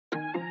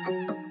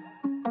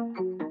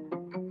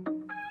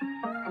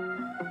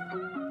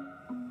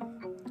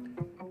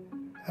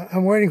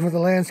I'm waiting for the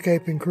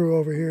landscaping crew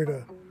over here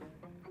to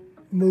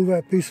move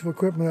that piece of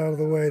equipment out of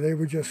the way. They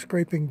were just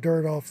scraping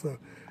dirt off the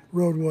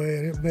roadway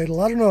and it made a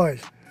lot of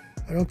noise.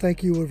 I don't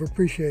think you would have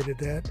appreciated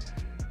that.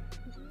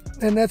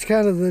 And that's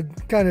kind of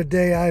the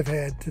day I've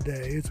had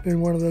today. It's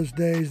been one of those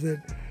days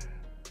that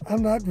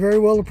I'm not very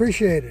well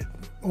appreciated,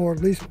 or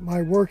at least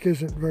my work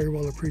isn't very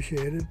well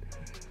appreciated,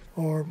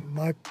 or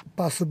my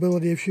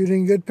possibility of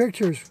shooting good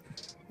pictures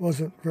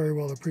wasn't very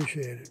well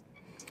appreciated.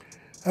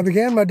 I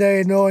began my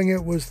day knowing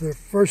it was the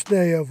first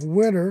day of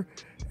winter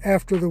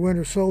after the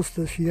winter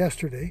solstice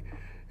yesterday,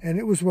 and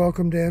it was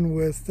welcomed in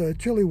with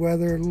chilly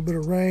weather, a little bit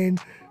of rain,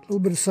 a little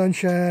bit of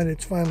sunshine.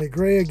 It's finally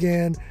gray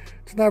again.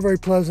 It's not very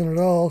pleasant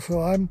at all,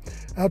 so I'm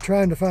out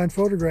trying to find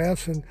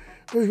photographs, and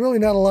there's really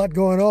not a lot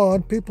going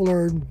on. People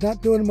are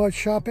not doing much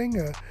shopping.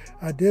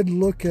 I did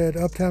look at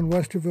Uptown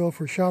Westerville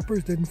for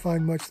shoppers, didn't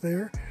find much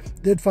there.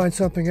 Did find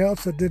something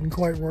else that didn't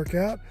quite work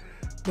out,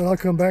 but I'll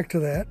come back to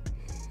that.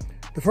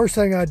 The first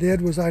thing I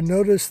did was I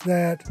noticed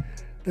that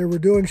they were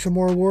doing some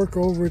more work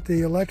over at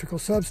the electrical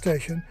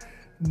substation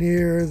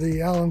near the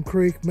Alum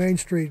Creek Main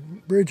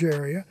Street Bridge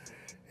area,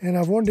 and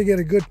I wanted to get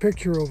a good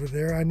picture over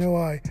there. I know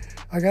I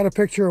got a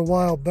picture a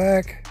while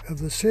back of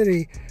the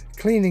city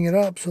cleaning it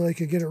up so they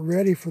could get it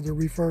ready for the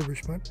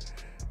refurbishment,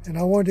 and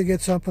I wanted to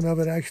get something of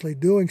it actually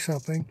doing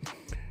something,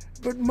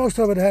 but most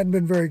of it hadn't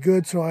been very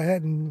good, so I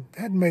hadn't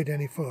made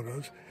any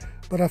photos.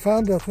 But I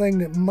found a thing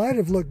that might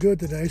have looked good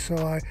today, so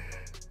I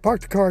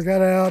parked the car,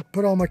 got out,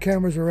 put all my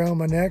cameras around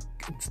my neck,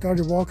 and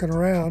started walking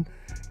around,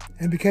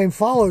 and became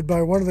followed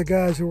by one of the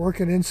guys who were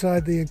working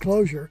inside the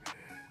enclosure.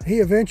 He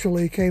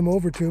eventually came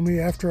over to me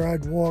after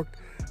I'd walked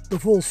the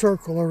full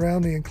circle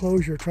around the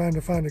enclosure trying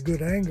to find a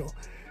good angle.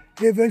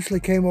 He eventually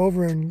came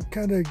over and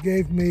kind of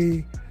gave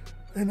me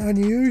an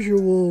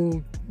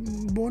unusual,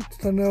 wants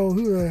to know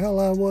who the hell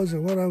I was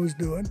and what I was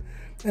doing.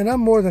 And I'm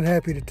more than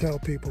happy to tell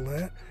people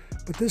that.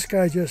 But this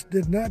guy just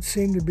did not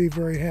seem to be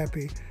very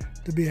happy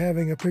to be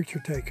having a picture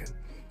taken.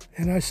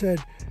 And I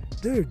said,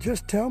 dude,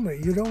 just tell me.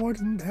 You don't want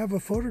to have a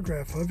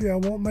photograph of you, I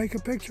won't make a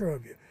picture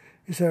of you.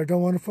 He said, I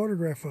don't want a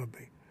photograph of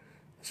me.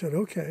 I said,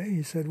 okay.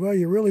 He said, well,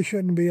 you really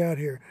shouldn't be out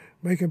here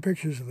making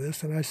pictures of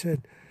this. And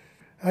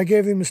I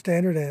gave him a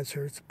standard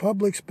answer. It's a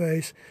public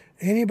space.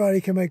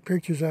 Anybody can make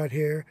pictures out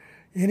here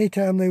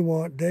anytime they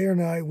want, day or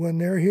night, when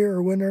they're here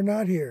or when they're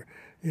not here.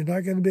 You're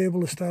not going to be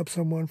able to stop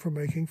someone from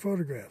making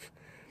photographs.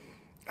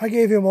 I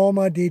gave him all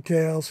my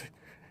details.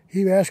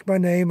 He asked my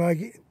name.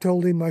 I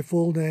told him my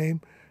full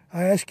name.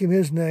 I asked him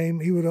his name.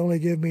 He would only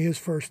give me his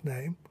first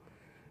name.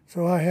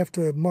 So I have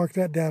to mark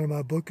that down in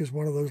my book as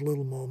one of those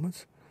little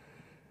moments.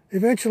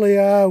 Eventually,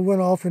 I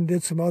went off and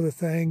did some other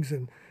things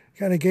and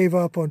kind of gave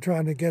up on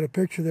trying to get a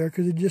picture there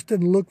because it just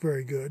didn't look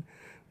very good.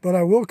 But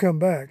I will come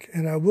back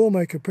and I will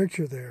make a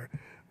picture there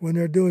when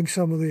they're doing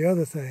some of the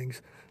other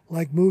things,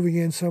 like moving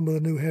in some of the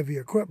new heavy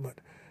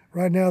equipment.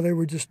 Right now, they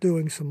were just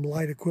doing some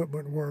light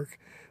equipment work.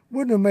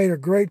 Wouldn't have made a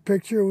great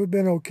picture. It would have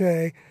been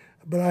okay,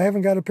 but I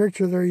haven't got a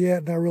picture there yet,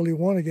 and I really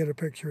want to get a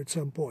picture at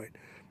some point.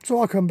 So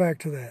I'll come back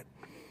to that.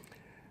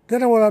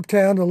 Then I went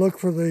uptown to look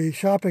for the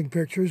shopping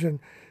pictures, and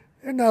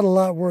there's not a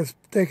lot worth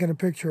taking a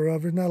picture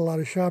of. There's not a lot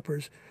of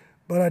shoppers.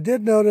 But I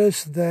did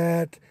notice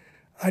that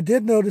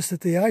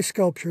the ice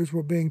sculptures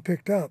were being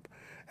picked up.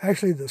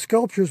 Actually, the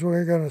sculptures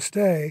were going to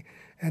stay,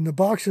 and the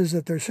boxes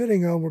that they're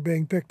sitting on were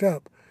being picked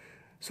up.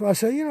 So I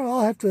said,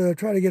 I'll have to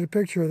try to get a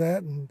picture of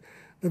that. And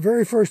the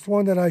very first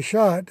one that I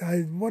shot,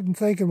 I wasn't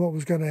thinking what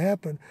was going to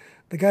happen.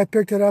 The guy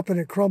picked it up and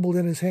it crumbled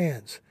in his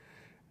hands.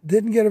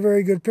 Didn't get a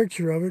very good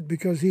picture of it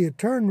because he had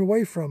turned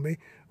away from me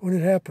when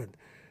it happened.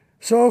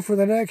 So for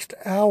the next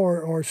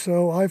hour or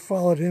so, I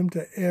followed him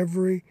to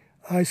every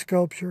ice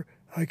sculpture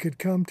I could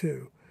come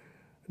to.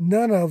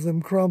 None of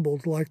them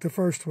crumbled like the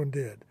first one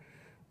did.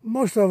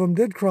 Most of them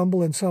did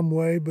crumble in some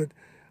way, but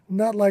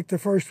not like the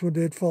first one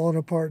did, falling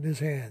apart in his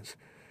hands.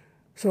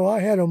 So I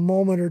had a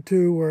moment or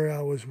two where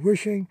I was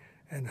wishing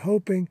and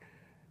hoping,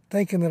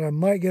 thinking that I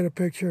might get a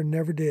picture, and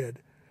never did.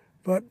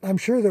 But I'm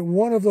sure that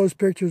one of those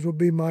pictures will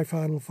be my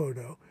final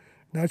photo.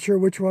 Not sure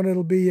which one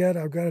it'll be yet.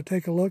 I've got to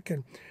take a look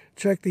and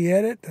check the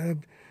edit.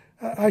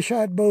 I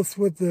shot both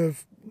with the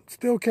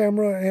still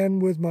camera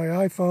and with my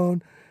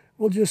iPhone.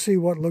 We'll just see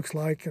what it looks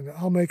like, and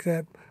I'll make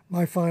that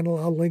my final.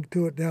 I'll link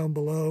to it down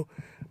below.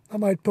 I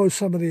might post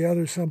some of the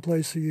others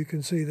someplace so you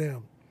can see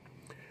them.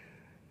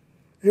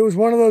 It was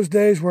one of those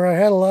days where I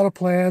had a lot of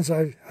plans.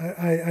 I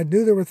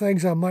knew there were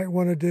things I might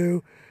want to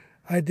do.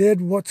 I did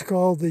what's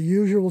called the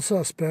usual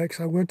suspects.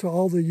 I went to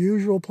all the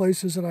usual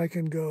places that I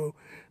can go,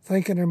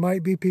 thinking there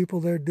might be people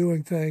there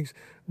doing things.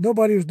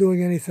 Nobody was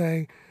doing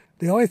anything.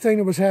 The only thing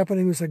that was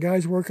happening was the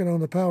guys working on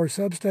the power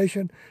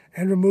substation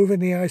and removing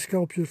the ice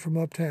sculptures from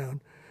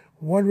uptown.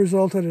 One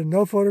resulted in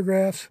no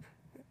photographs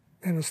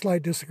and a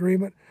slight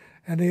disagreement,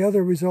 and the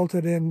other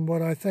resulted in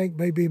what I think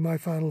may be my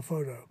final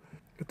photo.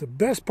 But the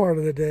best part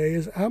of the day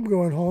is I'm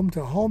going home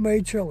to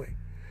homemade chili.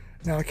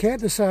 Now, I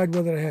can't decide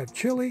whether to have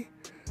chili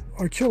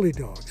or chili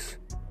dogs.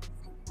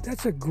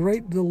 That's a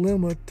great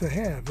dilemma to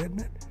have,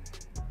 isn't it?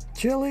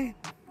 Chili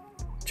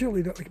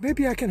dog.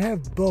 Maybe I can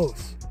have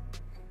both.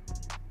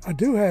 I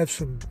do have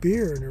some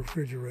beer in the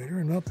refrigerator.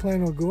 I'm not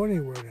planning on going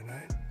anywhere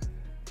tonight.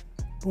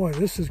 Boy,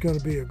 this is going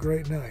to be a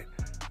great night.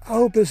 I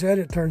hope this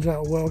edit turns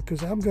out well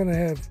because I'm going to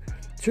have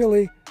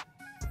chili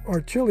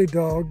or chili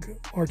dog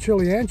or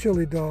chili and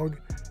chili dog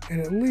and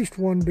at least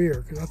one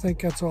beer because I think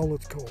that's all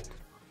that's cold.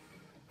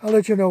 I'll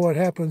let you know what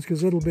happens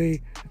because it'll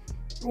be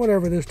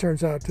whatever this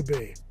turns out to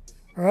be.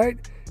 All right?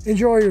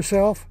 Enjoy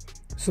yourself.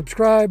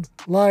 Subscribe,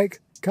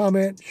 like,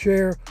 comment,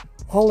 share,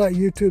 all that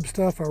YouTube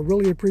stuff. I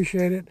really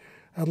appreciate it.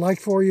 I'd like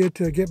for you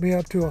to get me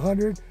up to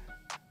 100.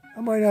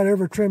 I might not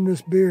ever trim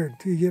this beard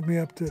until you get me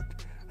up to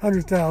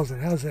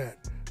 100,000. How's that?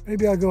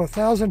 Maybe I'll go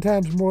 1,000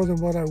 times more than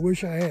what I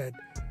wish I had.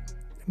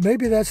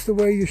 Maybe that's the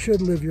way you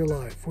should live your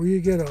life, where you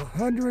get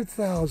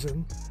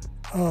 100,000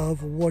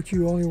 of what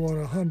you only want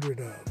 100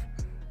 of.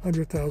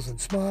 100,000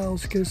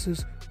 smiles,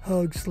 kisses,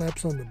 hugs,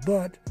 slaps on the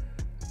butt,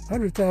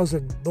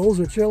 100,000 bowls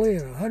of chili,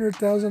 and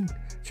 100,000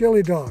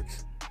 chili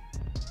dogs.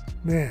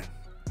 Man,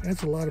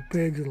 that's a lot of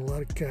pigs and a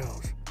lot of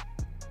cows.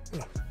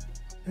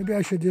 Maybe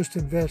I should just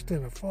invest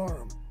in a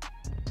farm.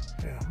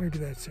 Yeah, maybe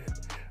that's it.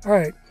 All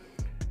right.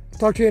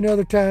 Talk to you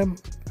another time.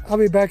 I'll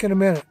be back in a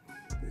minute.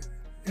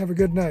 Have a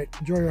good night.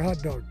 Enjoy your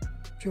hot dog,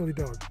 chili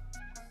dog.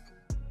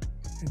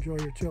 Enjoy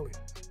your chili.